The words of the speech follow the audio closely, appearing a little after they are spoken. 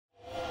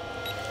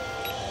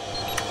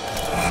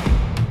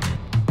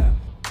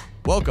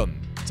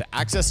Welcome to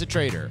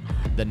AccessATrader,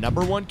 the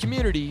 #1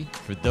 community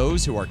for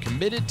those who are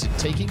committed to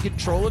taking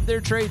control of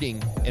their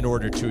trading in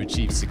order to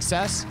achieve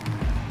success,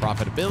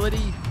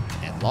 profitability,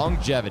 and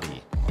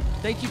longevity.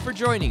 Thank you for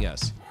joining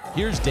us.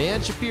 Here's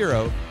Dan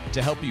Shapiro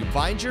to help you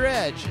find your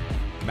edge,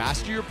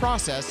 master your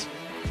process,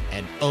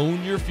 and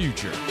own your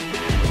future.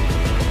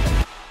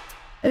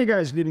 Hey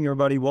guys, good evening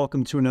everybody.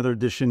 Welcome to another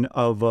edition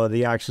of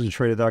the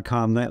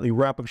AccessATrader.com nightly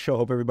wrap-up show.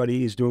 Hope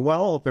everybody is doing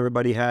well. Hope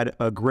everybody had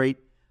a great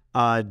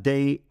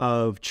day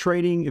of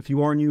trading. If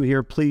you are new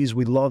here, please,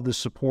 we love the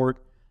support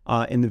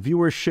in the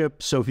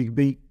viewership. So if you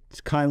could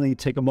kindly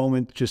take a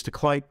moment just to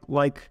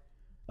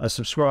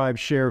subscribe,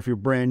 share if you're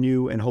brand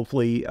new, and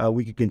hopefully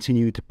we can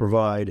continue to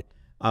provide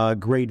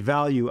great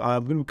value.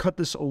 I'm going to cut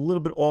this a little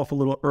bit off a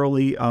little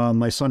early.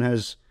 My son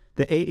has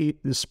the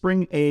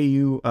spring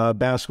AAU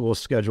basketball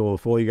schedule.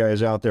 For all you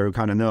guys out there who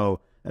kind of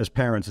know, as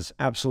parents, it's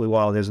absolutely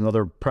wild. There's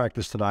another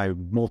practice tonight,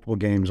 multiple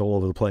games all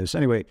over the place.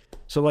 Anyway,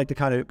 so I like to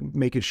kind of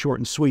make it short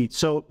and sweet.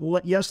 So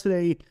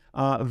yesterday,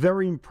 a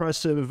very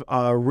impressive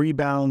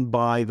rebound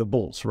by the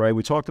Bulls, right?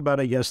 We talked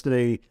about it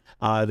yesterday.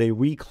 They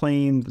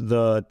reclaimed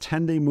the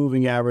 10-day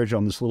moving average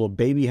on this little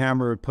baby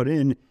hammer put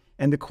in.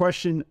 And the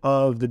question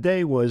of the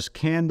day was,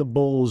 can the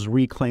Bulls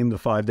reclaim the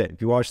 5-day?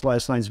 If you watched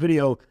last night's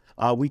video,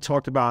 we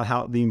talked about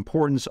how the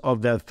importance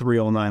of that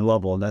 309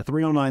 level. And that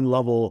 309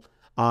 level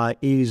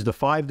is the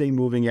 5-day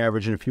moving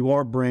average. And if you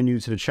are brand new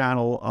to the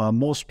channel,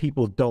 most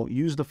people don't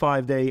use the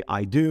 5-day.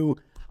 I do,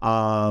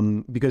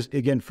 because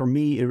again, for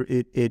me,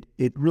 it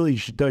really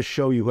does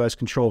show you who has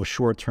control of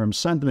short-term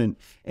sentiment.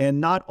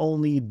 And not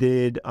only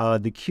did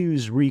the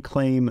Qs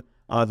reclaim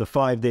the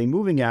 5-day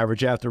moving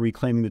average after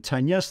reclaiming the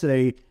 10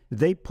 yesterday,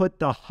 they put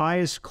the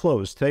highest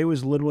close. Today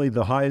was literally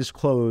the highest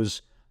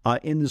close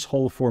in this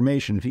whole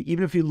formation.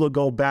 Even if you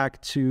go back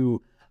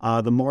to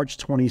the March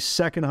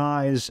 22nd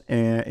highs,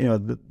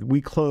 and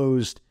we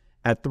closed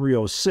at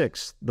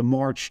 306. The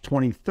March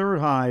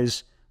 23rd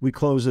highs, we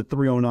closed at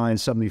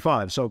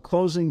 309.75. So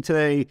closing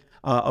today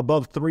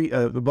above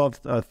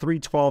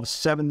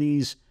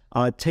 312.70s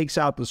takes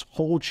out this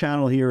whole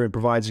channel here and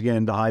provides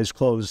again the highest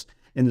close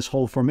in this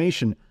whole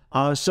formation.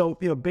 So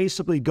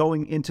basically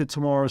going into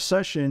tomorrow's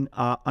session,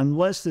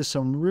 unless there's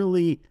some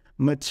really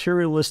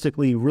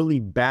materialistically really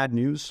bad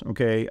news,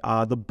 okay,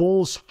 the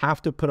Bulls have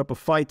to put up a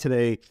fight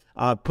today,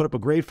 put up a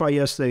great fight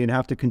yesterday, and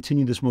have to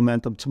continue this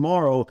momentum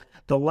tomorrow.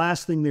 The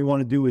last thing they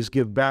want to do is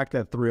give back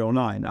that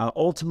 309.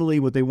 Ultimately,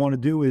 what they want to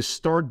do is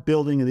start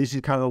building, and these are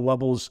kind of the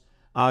levels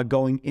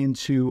going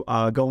into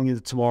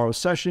tomorrow's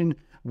session.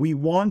 We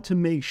want to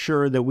make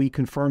sure that we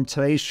confirm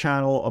today's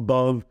channel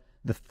above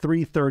the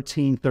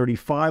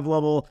 313.35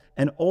 level,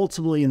 and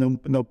ultimately in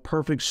the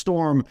perfect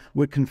storm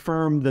would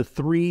confirm the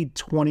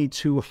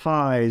 322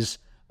 highs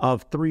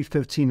of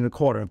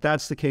 315.25. If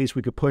that's the case,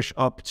 we could push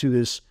up to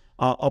this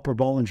upper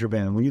Bollinger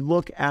Band. When you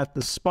look at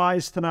the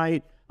SPYs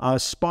tonight,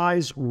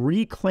 SPYs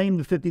reclaimed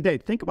the 50-day.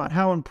 Think about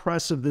how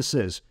impressive this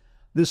is.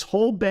 This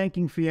whole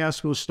banking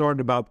fiasco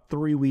started about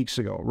 3 weeks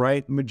ago,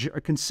 right?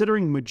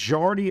 Considering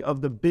majority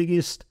of the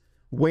biggest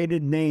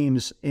weighted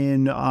names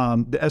in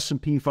the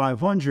S&P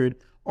 500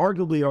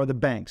 arguably are the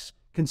banks.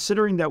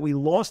 Considering that we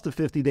lost the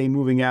 50-day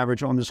moving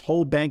average on this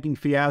whole banking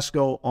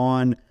fiasco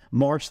on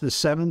March the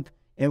 7th,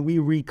 and we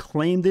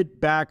reclaimed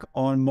it back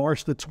on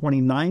March the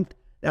 29th,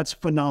 that's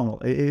phenomenal.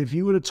 If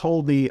you would have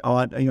told me,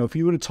 if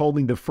you would have told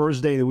me the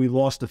first day that we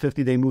lost the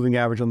 50-day moving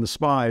average on the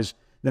SPYs,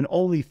 then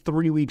only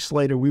 3 weeks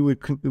later we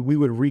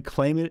would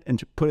reclaim it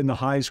and put in the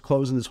highest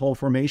close in this whole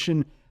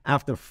formation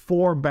after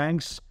 4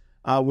 banks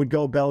would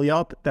go belly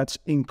up. That's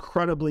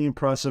incredibly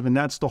impressive, and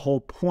that's the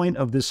whole point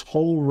of this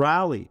whole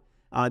rally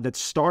that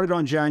started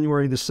on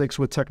January the 6th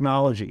with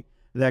technology,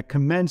 that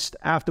commenced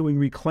after we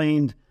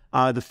reclaimed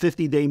the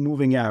 50-day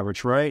moving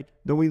average, right?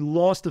 Then we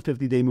lost the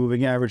 50-day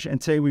moving average, and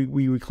today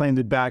we reclaimed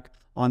it back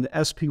on the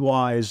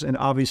SPYs, and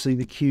obviously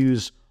the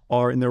Qs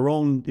are in their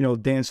own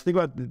dance. Think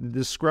about the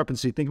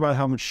discrepancy. Think about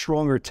how much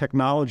stronger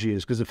technology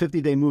is, because the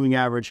 50-day moving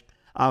average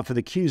for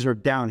the Qs are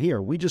down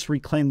here. We just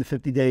reclaimed the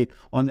 50-day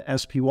on the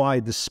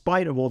SPY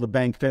despite of all the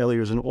bank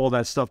failures and all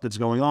that stuff that's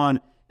going on.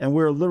 And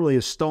we're literally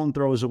a stone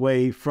throws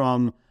away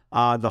from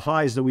the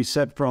highs that we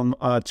set from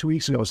 2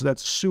 weeks ago. So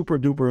that's super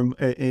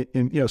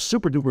duper,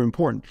 super duper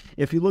important.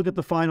 If you look at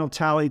the final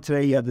tally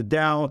today, you have the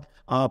Dow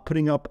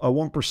putting up a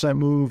 1%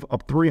 move,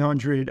 up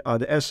 300,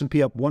 the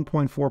S&P up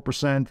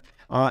 1.4%,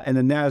 and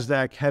the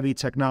NASDAQ heavy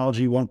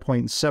technology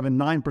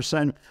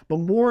 1.79%. But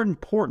more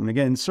important,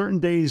 again, certain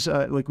days,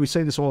 like we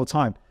say this all the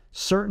time,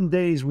 certain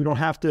days you don't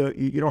have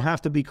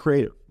to be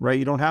creative, right?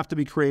 You don't have to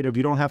be creative.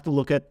 You don't have to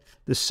look at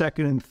the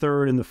second and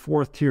third and the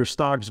fourth tier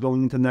stocks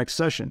going into the next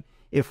session.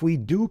 If we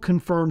do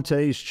confirm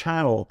today's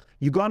channel,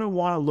 you're going to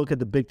want to look at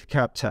the big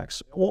cap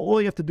techs. All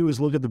you have to do is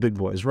look at the big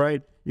boys,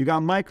 right? You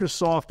got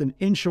Microsoft an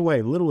inch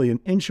away, literally an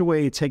inch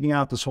away of taking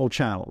out this whole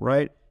channel,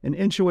 right? An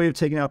inch away of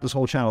taking out this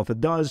whole channel. If it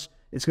does,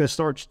 it's going to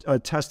start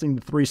testing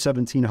the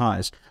 317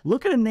 highs.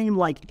 Look at a name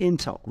like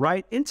Intel,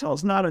 right? Intel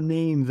is not a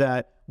name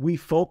that we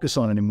focus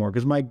on anymore,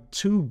 because my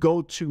two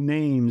go-to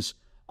names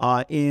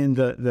in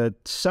the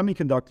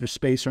semiconductor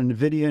space are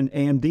NVIDIA and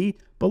AMD.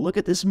 But look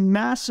at this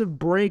massive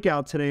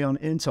breakout today on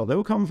Intel. They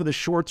were coming for the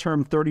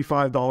short-term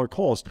 $35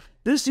 calls.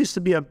 This used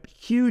to be a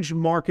huge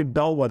market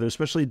bellwether,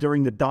 especially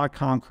during the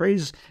dot-com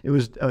craze. It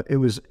was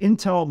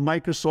Intel,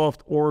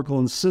 Microsoft, Oracle,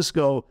 and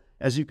Cisco.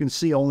 As you can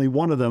see, only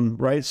one of them,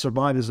 right,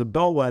 survived as a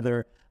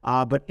bellwether.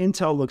 But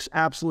Intel looks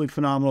absolutely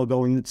phenomenal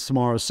going into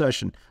tomorrow's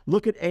session.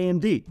 Look at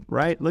AMD,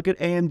 right? Look at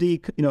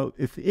AMD. You know,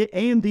 if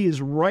AMD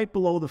is right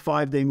below the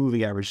 5-day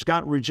moving average, it's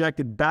got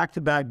rejected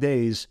back-to-back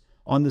days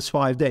on this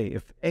 5-day.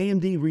 If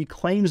AMD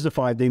reclaims the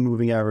 5-day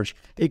moving average,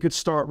 it could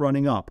start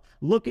running up.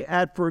 Look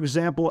at, for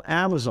example,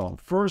 Amazon.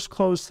 First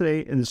close today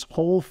in this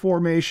whole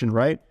formation,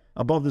 right?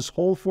 Above this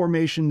whole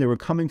formation, they were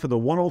coming for the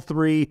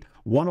 103,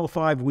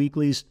 105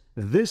 weeklies.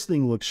 This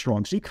thing looks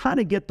strong. So you kind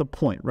of get the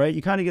point, right?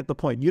 You kind of get the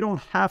point. You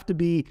don't have to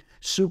be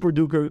super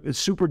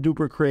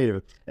duper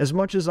creative. As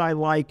much as I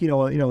like,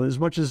 as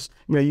much as,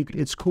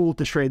 it's cool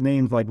to trade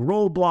names like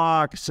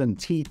Roblox and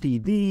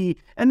TTD,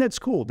 and that's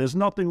cool. There's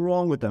nothing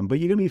wrong with them. But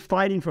you're going to be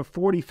fighting for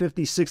 40,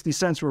 50, 60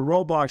 cents for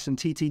Roblox and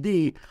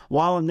TTD,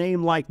 while a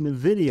name like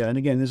NVIDIA, and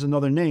again, there's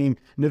another name,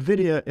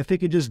 NVIDIA, if it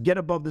could just get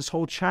above this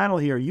whole channel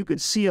here, you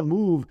could see a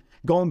move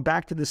going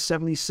back to the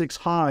 76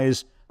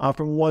 highs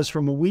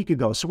from a week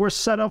ago. So we're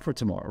set up for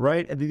tomorrow,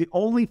 right? And the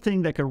only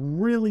thing that could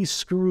really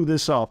screw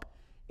this up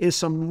is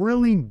some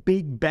really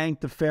big bank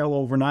to fail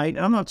overnight.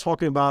 And I'm not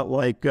talking about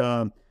like,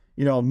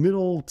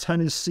 Middle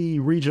Tennessee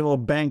regional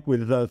bank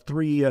with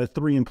three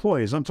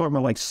employees. I'm talking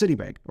about like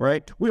Citibank,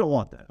 right? We don't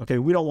want that, okay?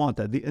 We don't want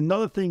that.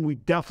 Another thing we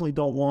definitely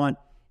don't want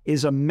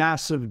is a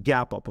massive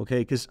gap up, okay?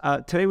 Because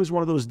today was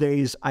one of those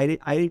days I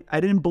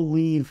didn't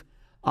believe.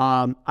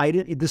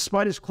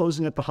 Despite its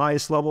closing at the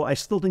highest level, I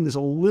still think there's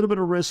a little bit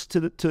of risk to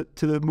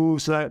the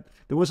move, so that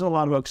there wasn't a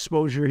lot of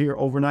exposure here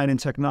overnight in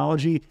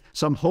technology.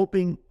 So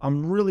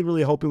I'm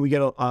really hoping we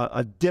get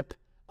a dip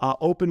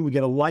open, we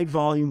get a light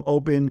volume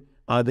open.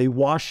 They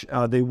wash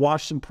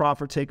some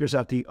profit takers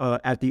at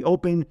the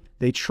open.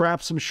 They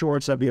trap some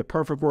shorts. That'd be a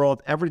perfect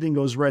world. Everything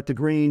goes red to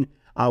green.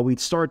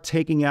 We'd start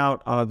taking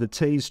out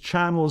today's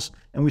channels,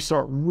 and we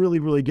start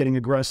really getting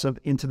aggressive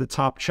into the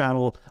top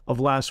channel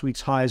of last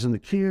week's highs in the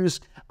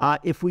Qs.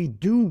 If we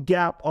do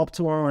gap up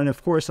tomorrow, and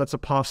of course that's a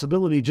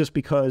possibility just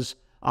because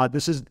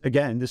this is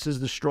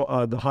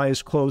the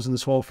highest close in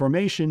this whole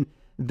formation,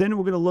 then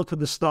we're going to look for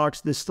the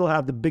stocks that still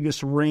have the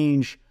biggest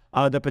range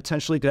that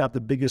potentially could have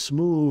the biggest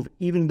move,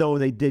 even though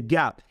they did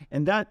gap.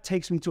 And that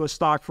takes me to a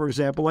stock, for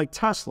example, like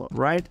Tesla,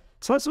 right?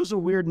 Tesla's a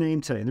weird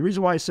name today. And the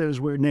reason why I said it was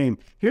a weird name,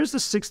 here's the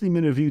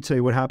 60-minute view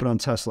today, what happened on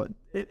Tesla.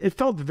 It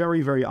felt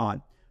very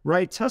odd,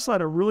 right? Tesla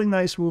had a really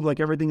nice move like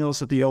everything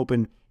else at the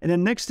open. And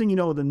then next thing you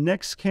know, the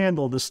next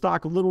candle, the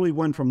stock literally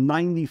went from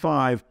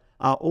 95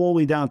 all the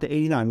way down to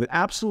 89 with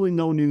absolutely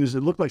no news.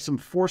 It looked like some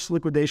forced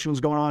liquidation was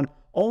going on,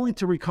 only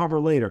to recover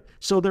later.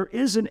 So there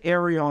is an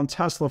area on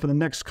Tesla for the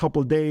next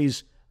couple of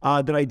days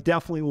that I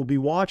definitely will be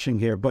watching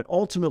here. But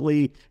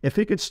ultimately, if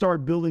it could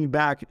start building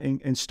back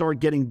and start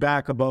getting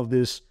back above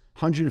this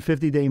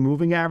 150-day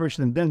moving average,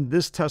 then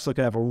this Tesla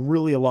could have a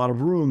lot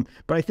of room.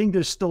 But I think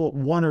there's still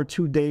 1 or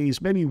 2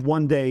 days, maybe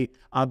 1 day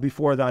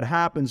before that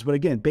happens. But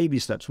again, baby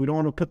steps. We don't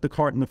want to put the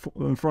cart in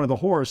front of the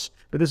horse.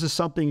 But this is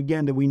something,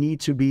 again, that we need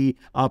to be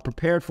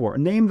prepared for. A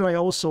name that I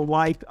also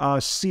like,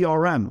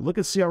 CRM. Look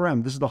at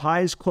CRM. This is the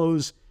highest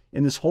close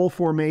in this whole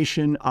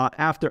formation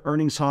after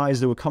earnings highs.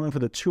 They were coming for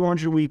the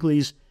 200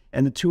 weeklies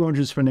and the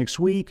 200s for next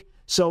week.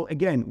 So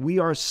again, we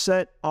are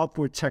set up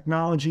with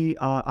technology.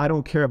 I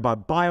don't care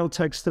about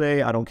biotechs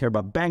today. I don't care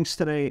about banks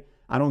today.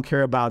 I don't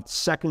care about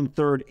second,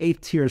 third,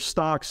 eighth tier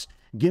stocks.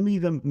 Give me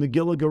the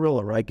Magilla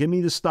Gorilla, right? Give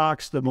me the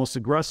stocks, the most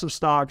aggressive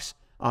stocks,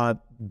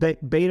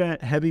 beta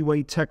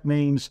heavyweight tech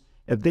names.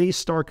 If they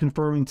start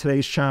confirming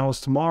today's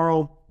channels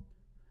tomorrow,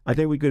 I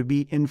think we could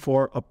be in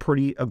for a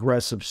pretty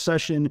aggressive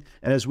session,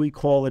 and as we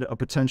call it, a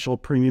potential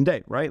premium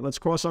day, right? Let's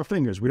cross our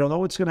fingers. We don't know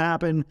what's going to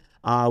happen.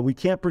 We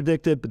can't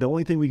predict it, but the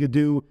only thing we could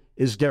do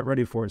is get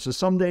ready for it. So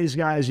some days,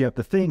 guys, you have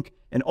to think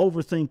and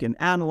overthink and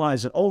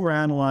analyze and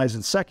overanalyze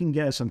and second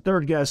guess and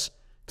third guess.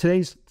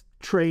 Today's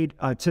trade,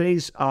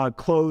 today's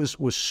close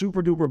was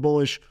super duper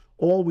bullish.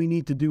 All we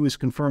need to do is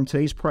confirm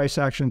today's price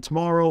action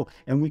tomorrow,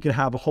 and we can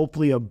have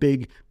hopefully a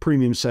big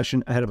premium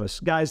session ahead of us.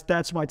 Guys,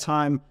 that's my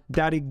time.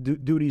 Daddy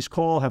duties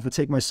call. Have to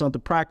take my son to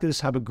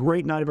practice. Have a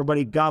great night,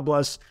 everybody. God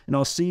bless, and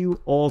I'll see you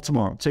all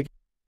tomorrow. Take care.